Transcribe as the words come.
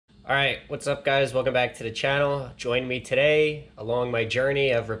Alright, what's up guys? Welcome back to the channel. Join me today along my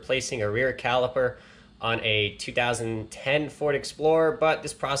journey of replacing a rear caliper on a 2010 Ford Explorer, but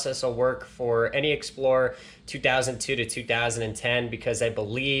this process will work for any Explorer 2002 to 2010 because I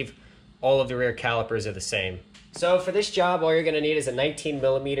believe all of the rear calipers are the same. So for this job, all you're going to need is a 19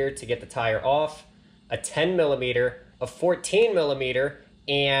 millimeter to get the tire off, a 10 millimeter, a 14 millimeter,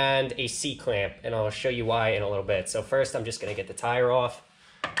 and a C-clamp, and I'll show you why in a little bit. So first, I'm just going to get the tire off.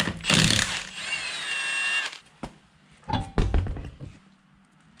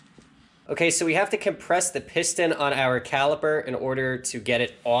 Okay, so we have to compress the piston on our caliper in order to get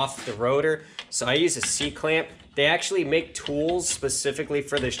it off the rotor. So I use a C-clamp. They actually make tools specifically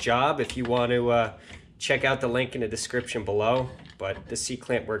for this job if you want to check out the link in the description below. But the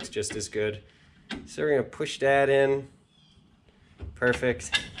C-clamp works just as good. So we're going to push that in.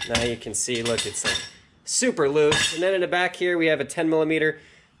 Perfect. Now you can see, look, it's like super loose. And then in the back here, we have a 10 millimeter.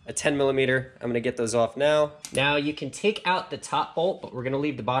 A 10 millimeter. I'm going to get those off now. Now you can take out the top bolt, but we're going to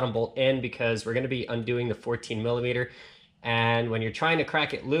leave the bottom bolt in because we're going to be undoing the 14 millimeter. And when you're trying to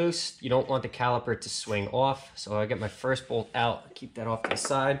crack it loose, you don't want the caliper to swing off. So I get my first bolt out, keep that off to the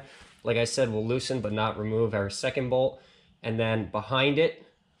side. Like I said, we'll loosen but not remove our second bolt. And then behind it,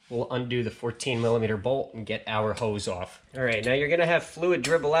 we'll undo the 14 millimeter bolt and get our hose off. All right, now you're going to have fluid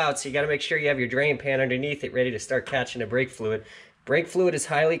dribble out, so you got to make sure you have your drain pan underneath it ready to start catching the brake fluid. Brake fluid is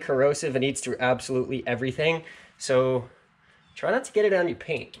highly corrosive and eats through absolutely everything, so try not to get it on your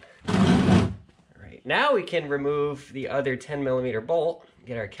paint. All right, now we can remove the other 10 millimeter bolt,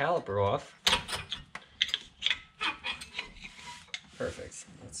 get our caliper off. Perfect.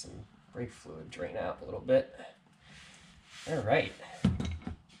 Let some brake fluid drain out a little bit. All right.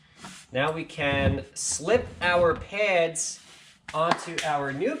 Now we can slip our pads onto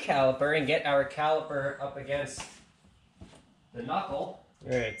our new caliper and get our caliper up against the knuckle.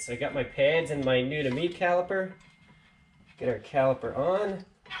 All right, so I got my pads and my new to me caliper. Get our caliper on.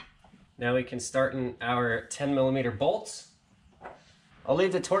 Now we can start in our 10 millimeter bolts. I'll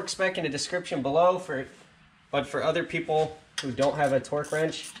leave the torque spec in the description below, but for other people who don't have a torque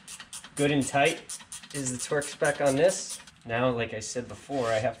wrench, good and tight is the torque spec on this. Now, like I said before,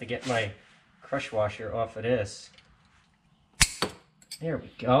 I have to get my crush washer off of this. There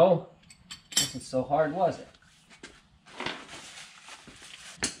we go. Wasn't so hard, was it?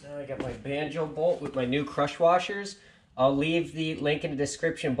 Now I got my banjo bolt with my new crush washers. I'll leave the link in the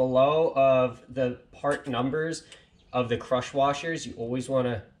description below of the part numbers of the crush washers. You always want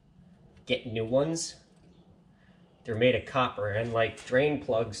to get new ones. They're made of copper, and like drain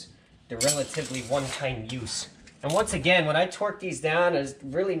plugs, they're relatively one-time use. And once again, when I torque these down, there's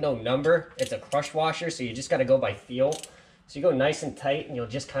really no number. It's a crush washer, so you just got to go by feel. So you go nice and tight, and you'll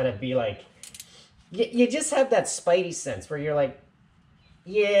just kind of be like, you just have that spidey sense where you're like,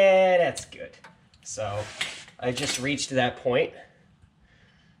 yeah, that's good. So I just reached that point.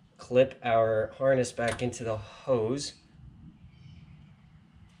 Clip our harness back into the hose.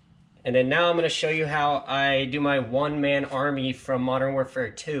 And then now I'm going to show you how I do my one-man army from Modern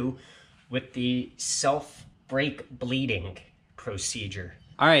Warfare 2 with the self-brake bleeding procedure.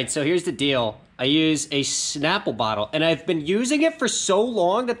 All right, so here's the deal. I use a Snapple bottle, and I've been using it for so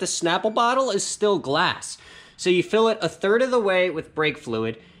long that the Snapple bottle is still glass. So you fill it a third of the way with brake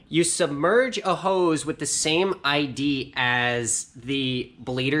fluid. You submerge a hose with the same ID as the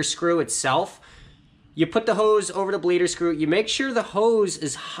bleeder screw itself. You put the hose over the bleeder screw. You make sure the hose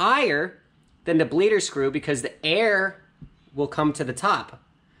is higher than the bleeder screw because the air will come to the top.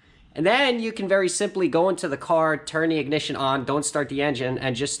 And then you can very simply go into the car, turn the ignition on, don't start the engine,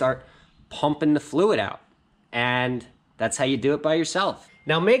 and just start pumping the fluid out. And that's how you do it by yourself.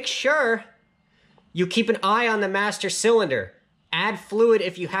 Now make sure you keep an eye on the master cylinder. Add fluid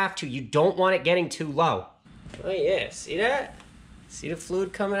if you have to. You don't want it getting too low. Oh yeah, see that? See the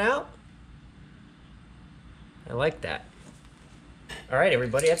fluid coming out? I like that. All right,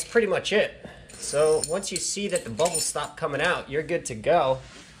 everybody, that's pretty much it. So once you see that the bubbles stop coming out, you're good to go.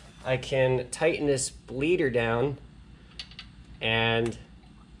 I can tighten this bleeder down and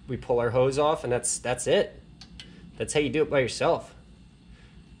we pull our hose off, and that's it. That's how you do it by yourself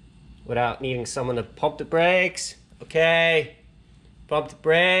without needing someone to pump the brakes. Okay, pump the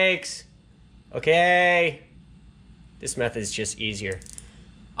brakes. Okay. This method is just easier.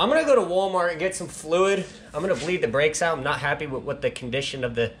 I'm gonna go to Walmart and get some fluid. I'm gonna bleed the brakes out. I'm not happy with what the condition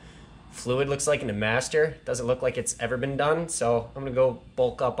of the fluid looks like in the master. Doesn't look like it's ever been done, so I'm gonna go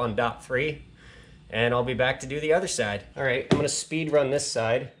bulk up on dot 3 and I'll be back to do the other side. All right, I'm gonna speed run this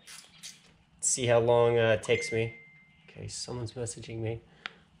side. See how long it takes me. Okay, someone's messaging me.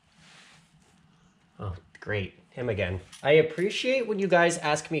 Oh, great. him again. I appreciate when you guys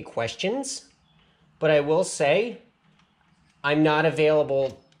ask me questions, but I will say I'm not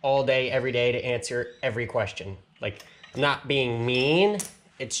available all day, every day to answer every question. Like, I'm not being mean.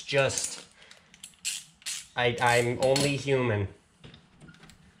 It's just, I'm only human.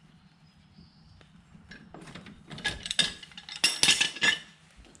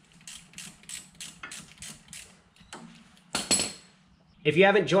 If you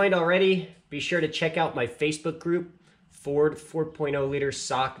haven't joined already, be sure to check out my Facebook group, Ford 4.0 liter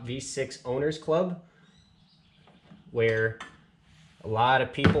SOC V6 Owners Club, where a lot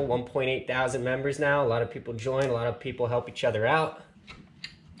of people, 1.8 thousand members now, a lot of people join, a lot of people help each other out.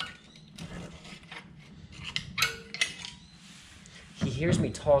 He hears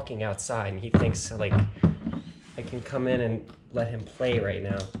me talking outside and he thinks like I can come in and let him play right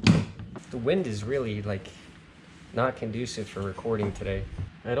now. The wind is really like not conducive for recording today.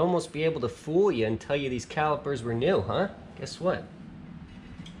 I'd almost be able to fool you and tell you these calipers were new, huh? Guess what?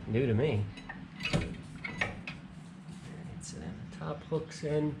 New to me. It's in. Top hooks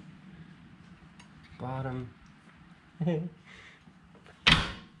in. Bottom.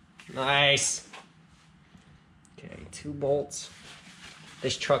 Nice. Okay, 2 bolts.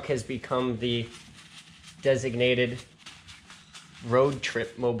 This truck has become the designated road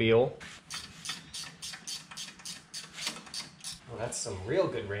trip mobile. Well, that's some real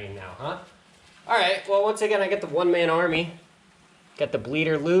good rain now, huh? All right, well, once again, I got the one-man army. Got the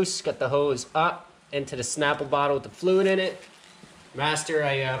bleeder loose, got the hose up into the Snapple bottle with the fluid in it. Master,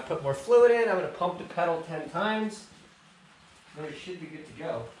 I put more fluid in. I'm gonna pump the pedal 10 times. Then it should be good to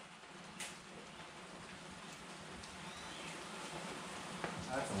go.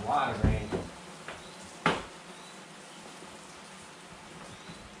 That's a lot of rain.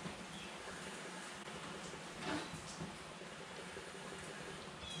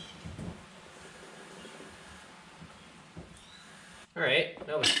 All right,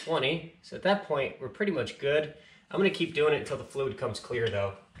 that was 20. So at that point, we're pretty much good. I'm gonna keep doing it until the fluid comes clear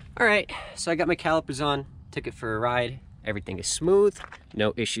though. All right, so I got my calipers on, took it for a ride. Everything is smooth,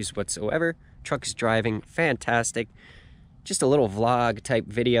 no issues whatsoever. Truck is driving fantastic. Just a little vlog type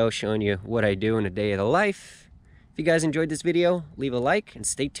video showing you what I do in a day of the life. If you guys enjoyed this video, leave a like and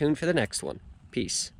stay tuned for the next one. Peace.